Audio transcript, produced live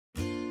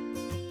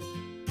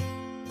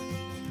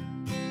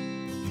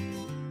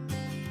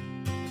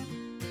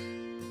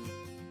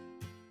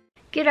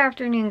Good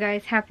afternoon,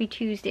 guys. Happy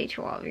Tuesday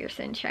to all of your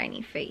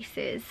sunshiny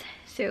faces.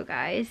 So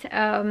guys,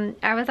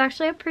 I was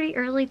actually up pretty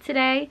early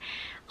today,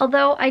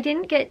 although I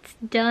didn't get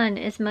done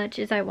as much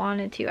as I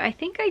wanted to. I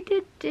think I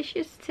did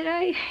dishes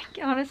today.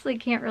 I honestly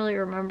can't really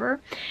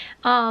remember.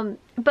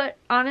 But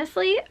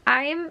honestly,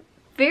 I am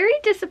very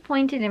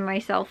disappointed in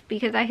myself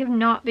because I have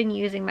not been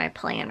using my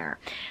planner.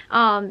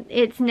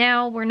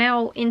 We're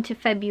now into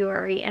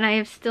February and I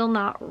have still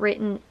not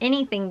written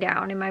anything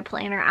down in my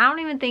planner.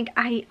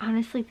 I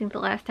honestly think the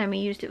last time I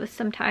used it was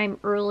sometime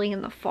early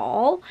in the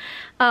fall.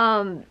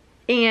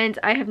 And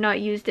I have not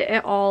used it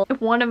at all.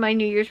 One of my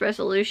New Year's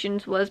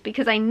resolutions was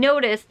because I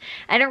noticed,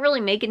 I don't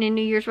really make it a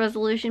New Year's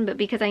resolution, but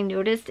because I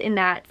noticed in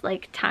that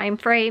like time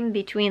frame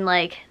between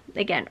like,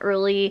 again,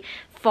 early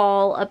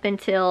fall up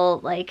until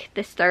like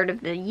the start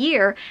of the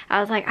year, I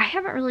was like, I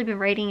haven't really been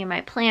writing in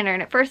my planner.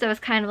 And at first I was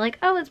kind of like,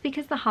 oh, it's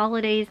because the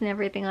holidays and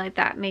everything like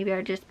that. Maybe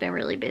I've just been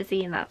really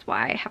busy and that's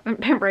why I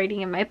haven't been writing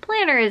in my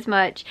planner as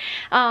much.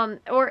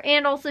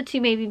 And also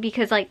too, maybe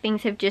because like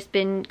things have just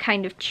been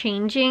kind of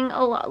changing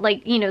a lot.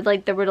 Like, you know,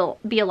 like there would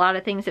be a lot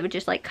of things that would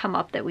just like come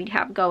up that we'd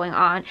have going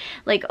on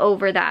like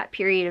over that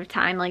period of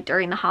time, like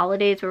during the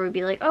holidays, where we'd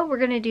be like, oh, we're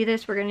gonna do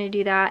this, we're gonna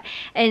do that.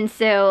 And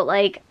so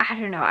like, I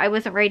don't know, I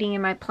wasn't writing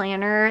in my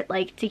planner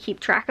like to keep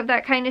track of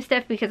that kind of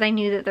stuff because I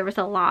knew that there was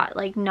a lot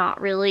like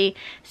not really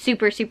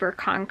super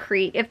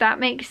concrete, if that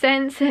makes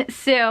sense.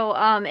 So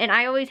and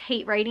I always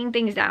hate writing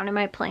things down in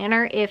my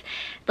planner if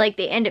like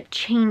they end up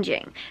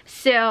changing.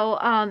 So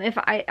if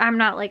I'm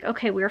not like,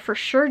 okay, we're for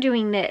sure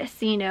doing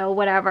this, you know,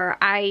 whatever,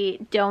 I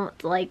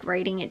don't like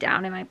writing it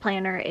down in my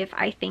planner if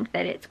I think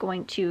that it's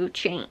going to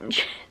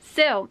change.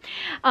 So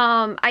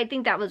I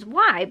think that was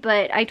why,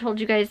 but I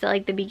told you guys that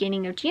like the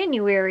beginning of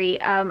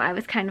January, I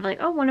was kind of like,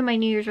 oh, one of my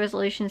New Year's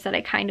resolutions that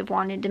I kind of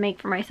wanted to make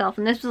for myself,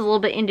 and this was a little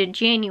bit into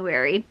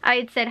January, I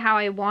had said how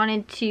I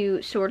wanted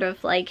to sort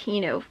of like, you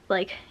know,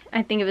 like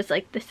I think it was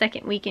like the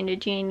second weekend of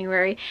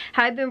January,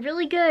 how I've been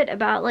really good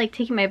about like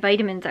taking my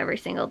vitamins every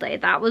single day.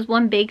 That was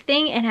one big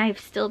thing, and I've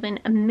still been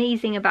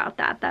amazing about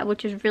that,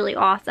 which is really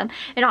awesome.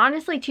 And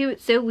honestly too,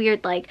 it's so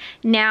weird, like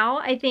now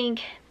I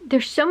think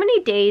there's so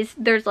many days,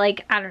 there's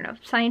like, I don't know,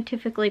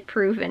 scientifically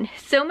proven,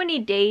 so many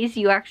days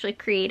you actually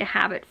create a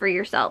habit for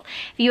yourself.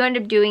 If you end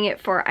up doing it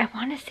for, I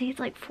want to say it's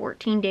like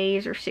 14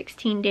 days or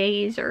 16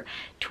 days or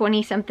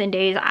 20 something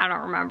days, I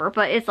don't remember,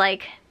 but it's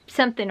like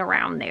something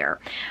around there,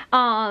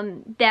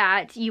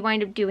 that you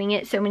wind up doing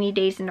it so many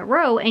days in a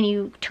row and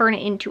you turn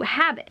it into a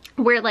habit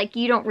where like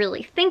you don't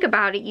really think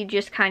about it, you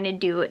just kind of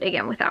do it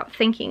again without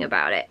thinking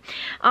about it.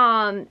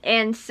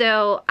 And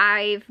so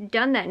I've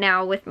done that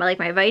now with my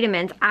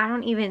vitamins. I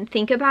don't even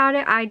think about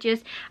it.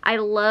 I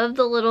love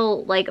the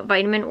little like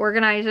vitamin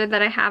organizer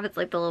that I have. It's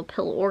like the little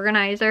pill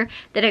organizer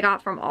that I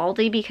got from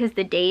Aldi because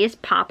the days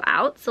pop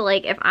out. So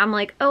like if I'm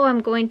like, oh, I'm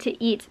going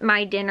to eat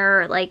my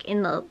dinner like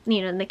in the,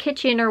 you know, in the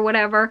kitchen or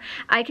whatever,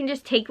 I can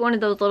just take one of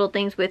those little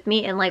things with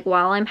me, and like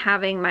while I'm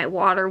having my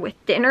water with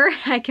dinner,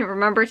 I can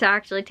remember to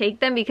actually take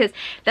them, because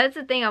that's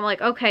the thing. I'm like,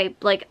 okay,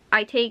 like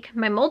I take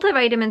my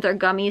multivitamins or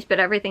gummies,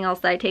 but everything else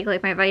that I take,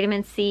 like my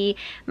vitamin C,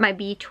 my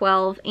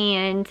B12,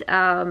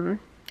 and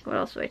what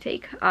else do I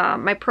take?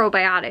 My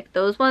probiotic.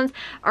 Those ones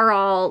are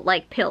all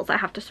like pills. I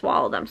have to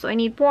swallow them, so I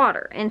need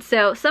water. And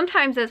so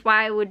sometimes that's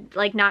why I would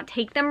like not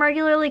take them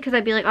regularly, because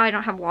I'd be like, oh, I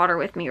don't have water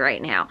with me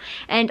right now.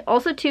 And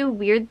also too,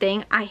 weird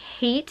thing, I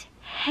hate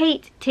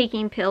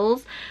taking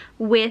pills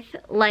with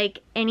like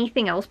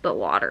anything else but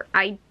water.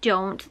 I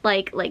don't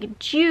like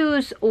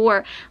juice,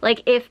 or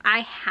like if I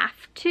have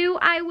to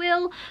I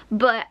will,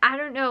 but I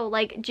don't know,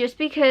 like just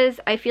because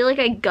I feel like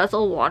I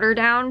guzzle water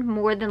down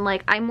more than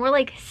like, I more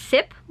like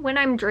sip when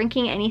I'm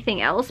drinking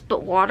anything else,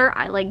 but water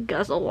I like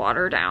guzzle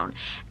water down.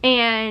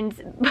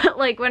 And but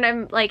like when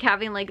I'm like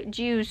having like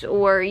juice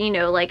or, you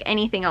know, like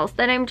anything else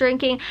that I'm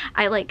drinking,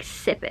 I like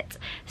sip it.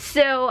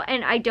 So,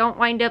 and I don't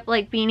wind up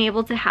like being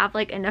able to have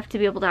like enough to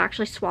be able to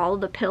actually swallow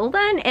the pill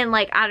then, and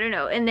like I don't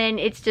know, and then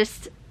it's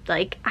just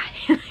like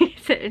I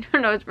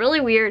don't know, it's really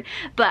weird,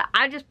 but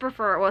I just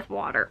prefer it with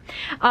water.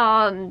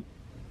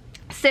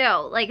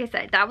 So, like I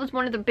said, that was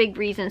one of the big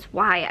reasons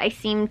why I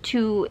seem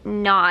to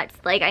not,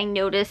 like, I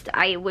noticed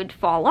I would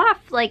fall off,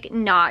 like,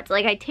 not,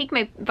 like, I take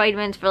my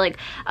vitamins for, like,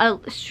 a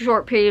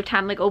short period of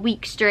time, like, a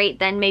week straight,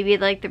 then maybe,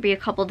 like, there'd be a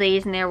couple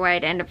days in there where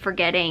I'd end up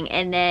forgetting,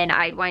 and then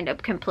I'd wind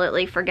up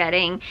completely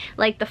forgetting,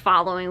 like, the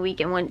following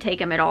week and wouldn't take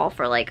them at all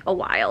for, like, a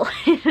while.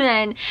 And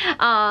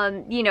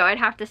then, you know, I'd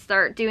have to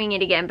start doing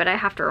it again, but I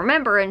have to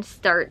remember and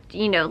start,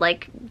 you know,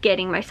 like,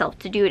 getting myself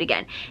to do it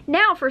again.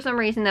 Now, for some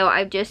reason, though,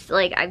 I've just,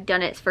 like, I've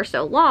done it for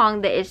so long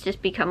that it's just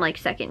become like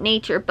second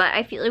nature. But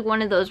I feel like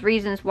one of those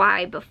reasons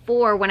why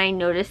before, when I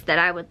noticed that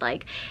I would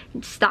like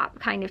stop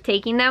kind of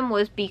taking them,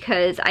 was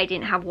because I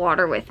didn't have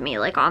water with me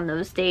like on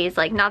those days.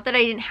 Like, not that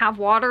I didn't have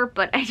water,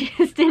 but I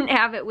just didn't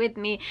have it with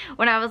me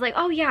when I was like,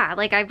 oh yeah,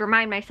 like I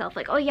remind myself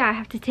like, oh yeah, I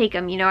have to take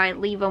them, you know, I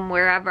leave them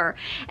wherever,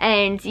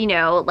 and you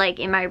know, like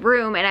in my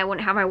room, and I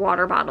wouldn't have my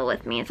water bottle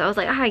with me, and so I was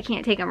like, oh, I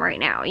can't take them right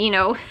now, you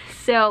know.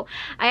 So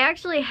I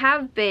actually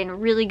have been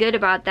really good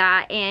about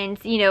that. And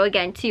you know,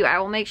 again too, I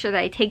will make sure sure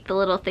that I take the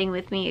little thing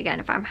with me again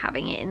if I'm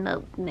having it in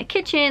the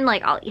kitchen,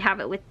 like I'll have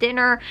it with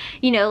dinner,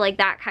 you know, like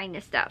that kind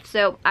of stuff.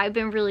 So I've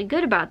been really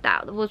good about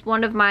that. It was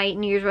one of my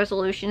New Year's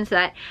resolutions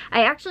that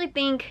I actually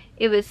think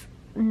it was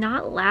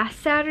not last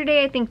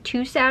Saturday, I think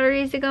 2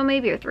 Saturdays ago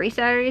maybe, or 3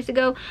 Saturdays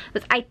ago,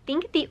 was I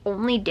think the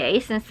only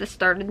day since the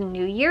start of the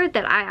new year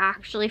that I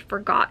actually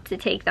forgot to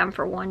take them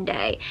for one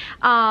day.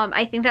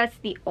 I think that's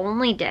the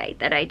only day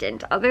that I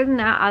didn't. Other than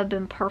that, I've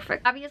been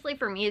perfect. Obviously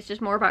for me, it's just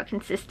more about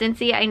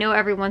consistency. I know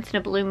every once in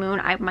a blue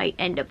moon I might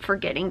end up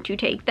forgetting to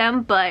take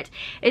them, but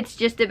it's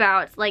just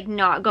about like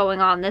not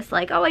going on this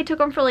like, oh, I took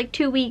them for like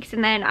 2 weeks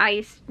and then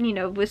I, you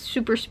know, was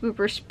super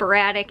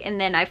sporadic and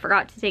then I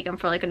forgot to take them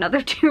for like another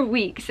 2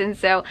 weeks. And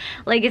so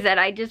like I said,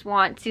 I just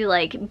want to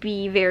like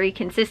be very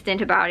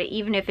consistent about it,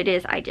 even if it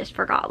is I just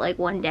forgot like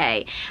one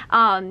day,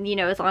 you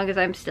know, as long as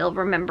I'm still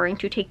remembering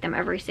to take them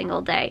every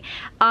single day.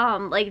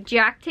 Like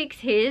Jack takes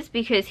his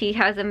because he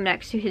has them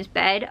next to his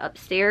bed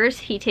upstairs.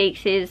 He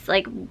takes his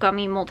like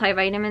gummy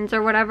multivitamins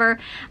or whatever,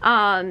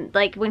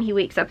 like when he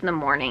wakes up in the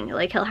morning,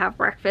 like he'll have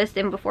breakfast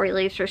and before he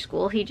leaves for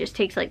school he just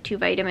takes like 2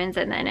 vitamins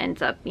and then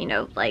ends up, you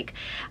know, like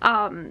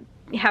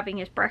having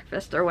his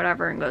breakfast or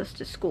whatever and goes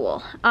to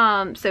school.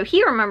 So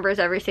he remembers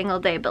every single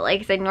day, but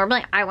like I said,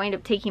 normally I wind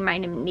up taking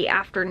mine in the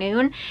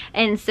afternoon,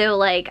 and so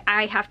like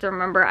I have to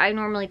remember I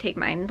normally take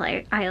mine,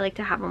 like I like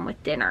to have them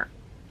with dinner.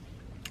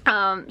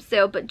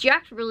 But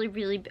Jack's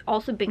really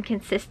also been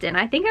consistent.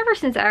 I think ever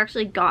since I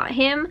actually got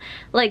him,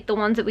 like the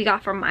ones that we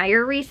got from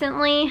Meyer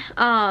recently,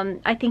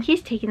 I think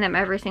he's taken them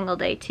every single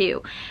day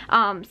too,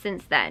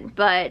 since then.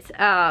 But,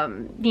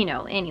 you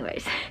know,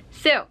 anyways.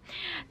 So,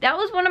 that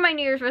was one of my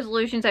New Year's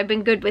resolutions. I've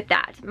been good with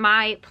that.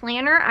 My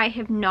planner,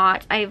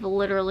 I've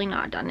literally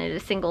not done it a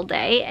single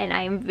day, and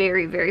I am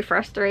very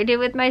frustrated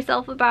with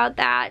myself about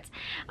that.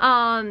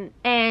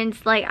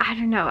 And like, I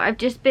don't know, I've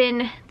just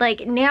been,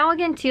 like, now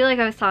again too, like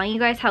I was telling you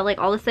guys how like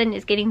all of a sudden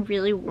it's getting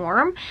really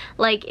warm.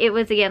 Like it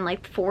was again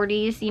like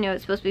 40s, you know,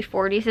 it's supposed to be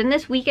 40s, and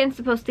this weekend's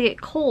supposed to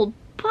get cold,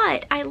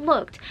 but I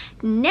looked,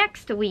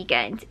 next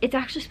weekend it's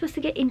actually supposed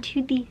to get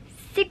into the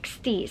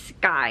 60s,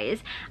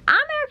 guys. I'm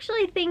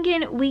actually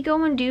thinking we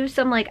go and do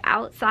some like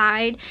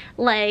outside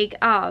like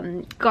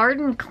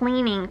garden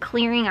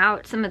clearing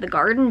out some of the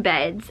garden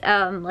beds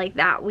like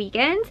that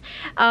weekend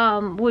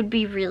would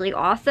be really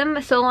awesome,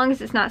 so long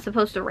as it's not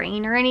supposed to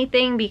rain or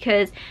anything,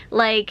 because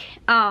like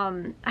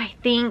I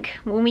think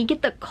when we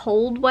get the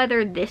cold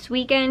weather this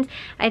weekend,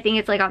 I think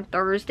it's like on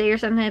Thursday or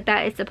something like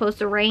that, it's supposed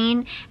to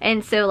rain,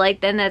 and so like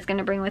then that's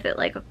gonna bring with it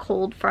like a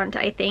cold front,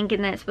 I think,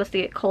 and then it's supposed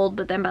to get cold,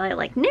 but then by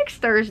like next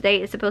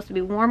Thursday it's supposed to be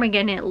warm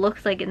again and it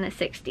looks like in the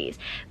 60s.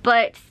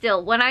 But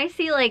still, when I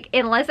see like,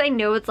 unless I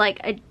know it's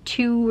like a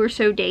 2 or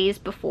so days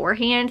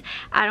beforehand,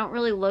 I don't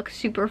really look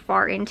super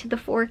far into the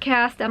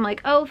forecast. I'm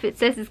like, oh, if it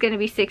says it's going to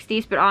be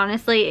 60s, but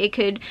honestly it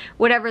could,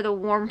 whatever the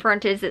warm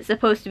front is that's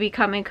supposed to be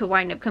coming could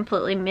wind up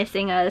completely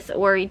missing us,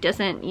 or it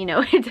doesn't, you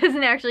know, it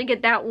doesn't actually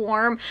get that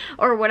warm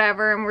or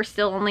whatever, and we're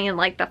still only in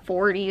like the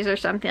 40s or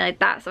something like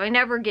that. So I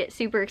never get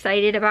super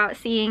excited about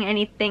seeing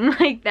anything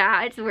like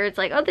that where it's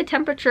like, oh, the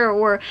temperature,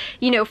 or,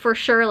 you know, for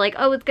sure like,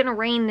 oh, it's gonna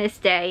rain this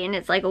day, and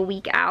it's like a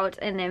week out,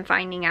 and then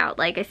finding out,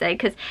 like I said,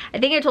 because I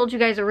think I told you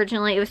guys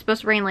originally it was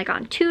supposed to rain like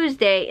on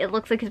Tuesday. It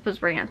looks like it's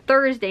supposed to rain on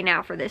Thursday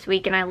now for this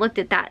week, and I looked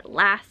at that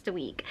last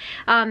week,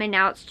 and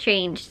now it's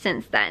changed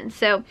since then.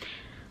 So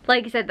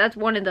like I said, that's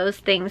one of those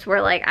things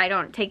where like I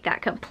don't take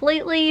that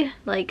completely,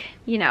 like,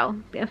 you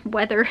know,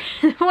 weather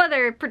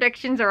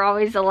predictions are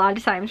always a lot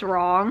of times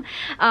wrong,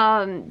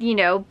 you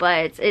know,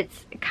 but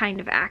it's kind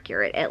of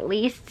accurate at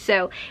least.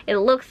 So it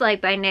looks like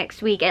by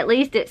next week, at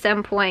least at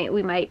some point,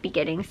 we might be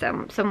getting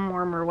some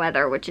warmer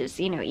weather, which is,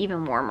 you know,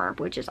 even warmer,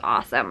 which is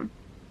awesome.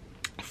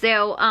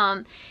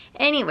 So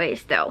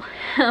anyways though,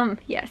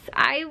 yes,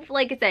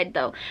 like I said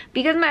though,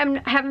 because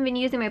I haven't been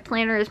using my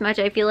planner as much,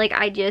 I feel like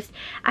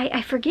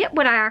I forget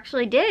what I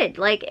actually did,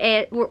 like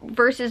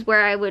versus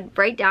where I would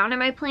write down in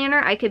my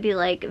planner, I could be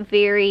like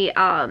very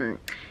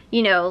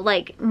you know,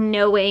 like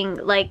knowing,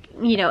 like,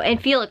 you know, and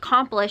feel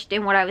accomplished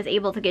in what I was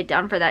able to get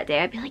done for that day.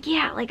 I'd be like,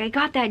 yeah, like I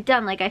got that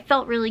done, like I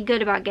felt really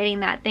good about getting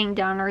that thing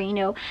done, or, you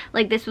know,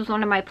 like this was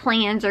one of my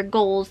plans or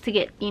goals to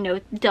get, you know,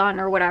 done,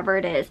 or whatever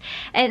it is.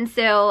 And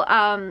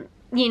so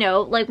you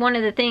know, like one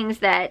of the things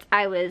that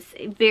I was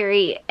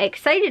very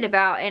excited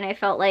about, and I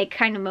felt like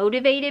kind of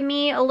motivated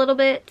me a little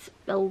bit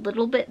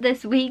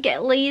this week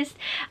at least,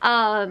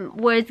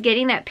 was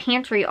getting that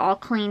pantry all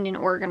cleaned and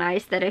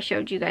organized that I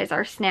showed you guys,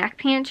 our snack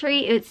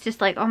pantry. It's just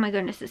like, oh my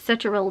goodness, it's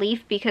such a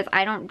relief, because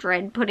I don't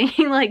dread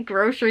putting like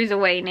groceries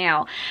away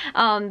now,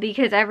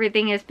 because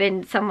everything has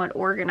been somewhat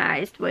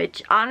organized,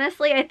 which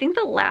honestly I think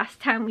the last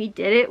time we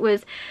did it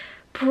was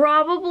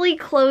probably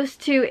close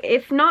to,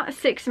 if not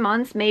 6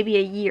 months, maybe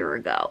a year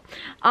ago,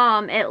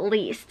 at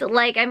least.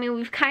 Like, I mean,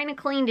 we've kind of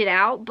cleaned it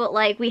out, but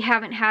like we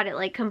haven't had it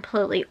like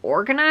completely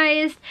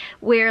organized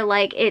where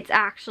like it's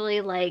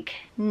actually like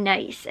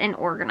nice and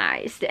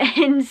organized.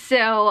 And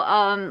so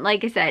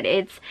like I said,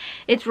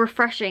 it's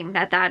refreshing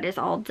that that is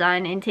all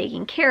done and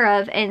taken care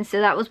of. And so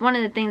that was one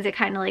of the things that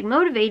kind of like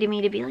motivated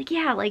me to be like,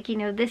 yeah, like, you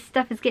know, this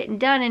stuff is getting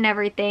done and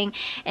everything.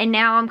 And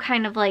now I'm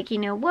kind of like, you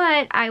know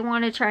what, I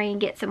want to try and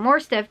get some more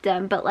stuff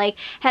done. But like,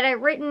 had I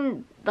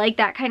written like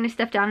that kind of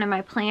stuff down in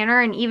my planner,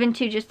 and even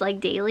to just like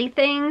daily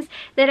things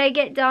that I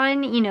get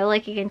done, you know,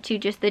 like again to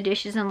just the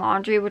dishes and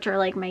laundry, which are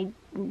like my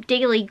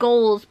daily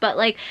goals, but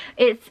like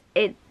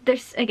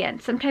there's again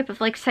some type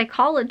of like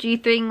psychology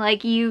thing,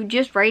 like you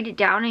just write it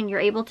down and you're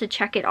able to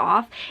check it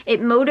off.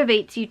 It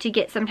motivates you to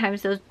get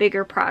sometimes those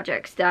bigger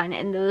projects done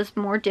and those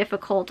more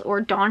difficult or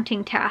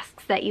daunting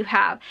tasks that you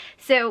have.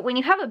 So when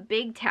you have a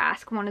big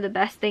task, one of the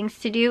best things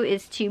to do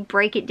is to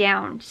break it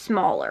down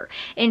smaller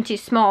into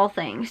small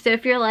things. So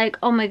if you're like,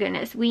 oh my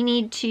goodness, we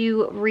need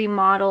to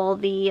remodel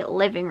the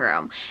living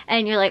room,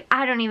 and you're like,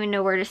 I don't even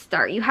know where to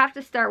start. You have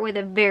to start with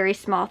a very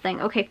small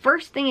thing. Okay,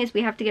 first thing is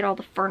we have to get all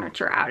the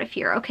furniture out of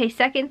here. Okay,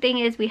 second thing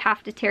is we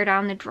have to tear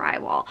down the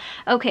drywall.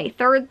 Okay,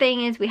 third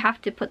thing is we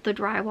have to put the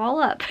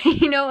drywall up.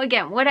 You know,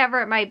 again,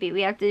 whatever it might be.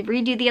 We have to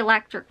redo the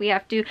electric. We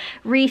have to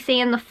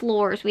re-sand the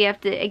floors. We have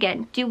to,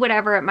 again, do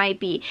whatever it might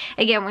be.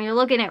 Again, when you're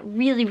looking at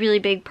really, really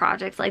big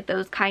projects like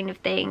those kind of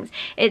things,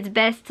 it's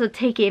best to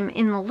take them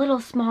in the little,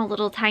 small,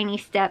 little tiny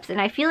steps. And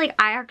I feel like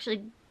I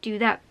actually do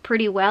that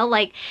pretty well.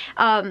 Like,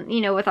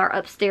 you know, with our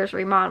upstairs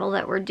remodel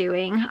that we're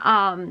doing,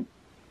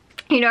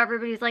 you know,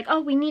 everybody's like, oh,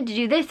 we need to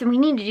do this and we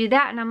need to do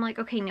that. And I'm like,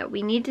 okay, no,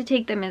 we need to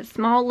take them in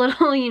small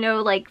little, you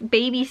know, like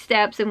baby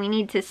steps, and we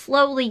need to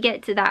slowly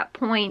get to that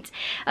point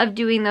of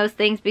doing those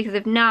things, because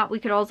if not, we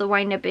could also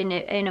wind up in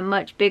a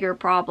much bigger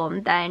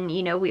problem than,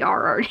 you know, we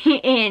are already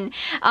in,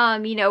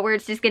 you know, where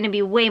it's just going to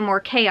be way more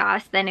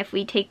chaos than if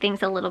we take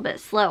things a little bit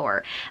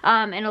slower,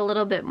 and a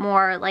little bit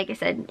more, like I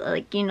said,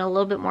 like, you know, a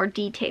little bit more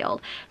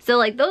detailed. So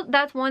like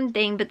that's one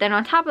thing, but then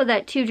on top of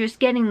that too, just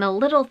getting the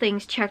little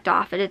things checked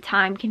off at a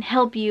time can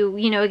help you,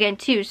 you know, again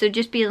too. So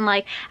just being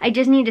like, I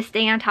just need to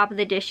stay on top of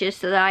the dishes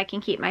so that I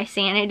can keep my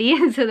sanity,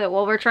 and so that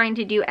while we're trying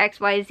to do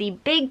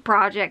XYZ big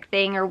project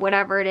thing or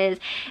whatever it is,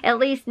 at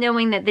least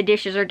knowing that the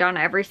dishes are done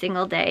every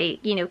single day,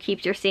 you know,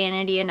 keeps your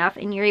sanity enough,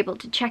 and you're able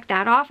to check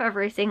that off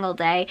every single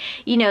day.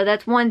 You know,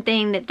 that's one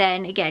thing that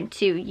then again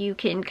too, you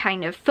can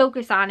kind of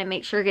focus on and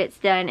make sure it gets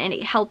done, and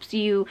it helps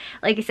you,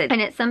 like I said, and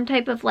it's some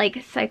type of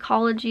like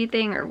psychology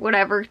thing or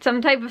whatever,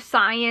 some type of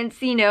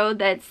science, you know,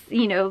 that's,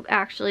 you know,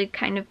 actually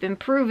kind of been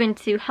proven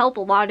to help a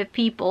lot of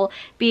people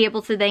be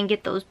able to then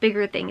get those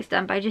bigger things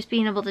done by just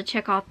being able to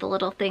check off the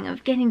little thing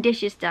of getting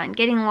dishes done,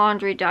 getting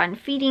laundry done,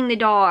 feeding the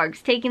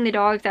dogs, taking the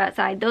dogs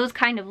outside, those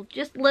kind of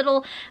just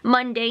little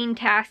mundane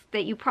tasks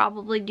that you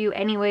probably do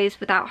anyways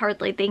without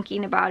hardly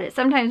thinking about it.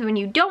 Sometimes when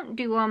you don't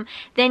do them,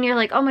 then you're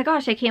like, oh my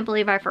gosh, I can't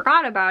believe I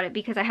forgot about it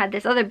because I had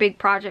this other big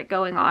project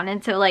going on.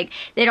 And so like,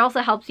 it also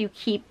helps you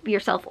keep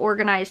yourself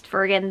organized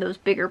for, again, those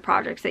bigger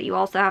projects that you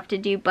also have to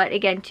do. But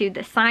again, too,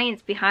 the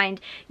science behind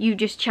you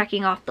just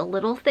checking off the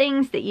little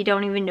things that you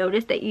don't even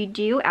notice that you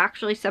do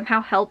actually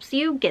somehow helps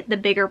you get the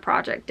bigger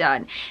project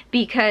done,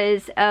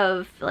 because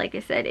of, like I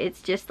said,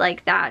 it's just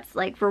like that's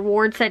like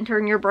reward center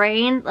in your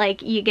brain.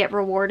 Like, you get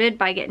rewarded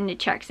by getting to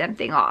check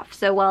something off.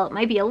 So while it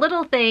might be a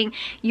little thing,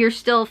 you're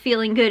still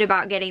feeling good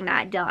about getting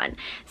that done.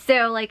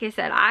 So like I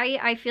said,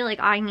 I feel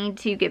like I need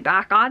to get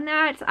back on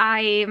that.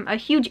 I'm a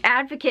huge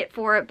advocate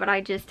for it, but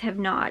I just have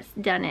not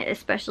done it,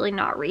 especially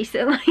not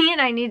recently, and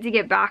I need to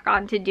get back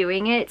onto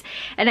doing it.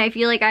 And I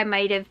feel like I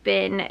might have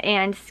been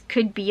and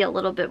could be a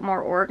little bit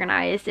more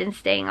organized and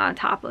staying on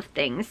top of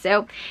things.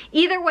 So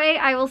either way,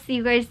 I will see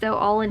you guys though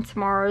all in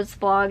tomorrow's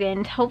vlog,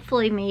 and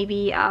hopefully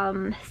maybe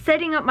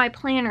setting up my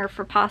planner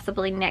for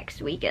possibly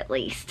next week at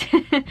least.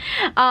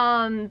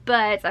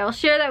 But I will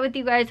share that with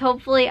you guys.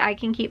 Hopefully I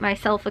can keep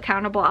myself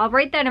accountable. I'll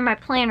write that in my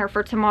planner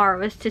for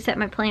tomorrow, is to set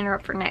my planner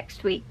up for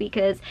next week,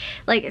 because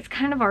like it's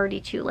kind of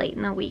already too late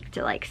in the week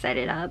to like set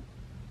it up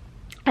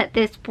at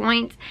this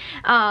point.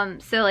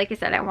 So like I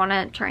said, I want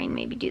to try and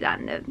maybe do that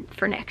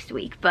for next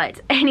week. But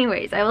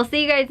anyways, I will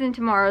see you guys in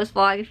tomorrow's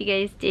vlog. If you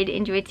guys did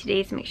enjoy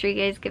today's, make sure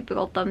you guys give a big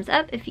old thumbs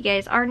up. If you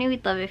guys are new,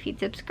 we'd love it if you'd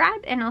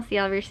subscribe, and I'll see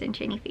all of your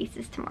sunshiny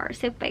faces tomorrow.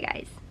 So bye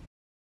guys.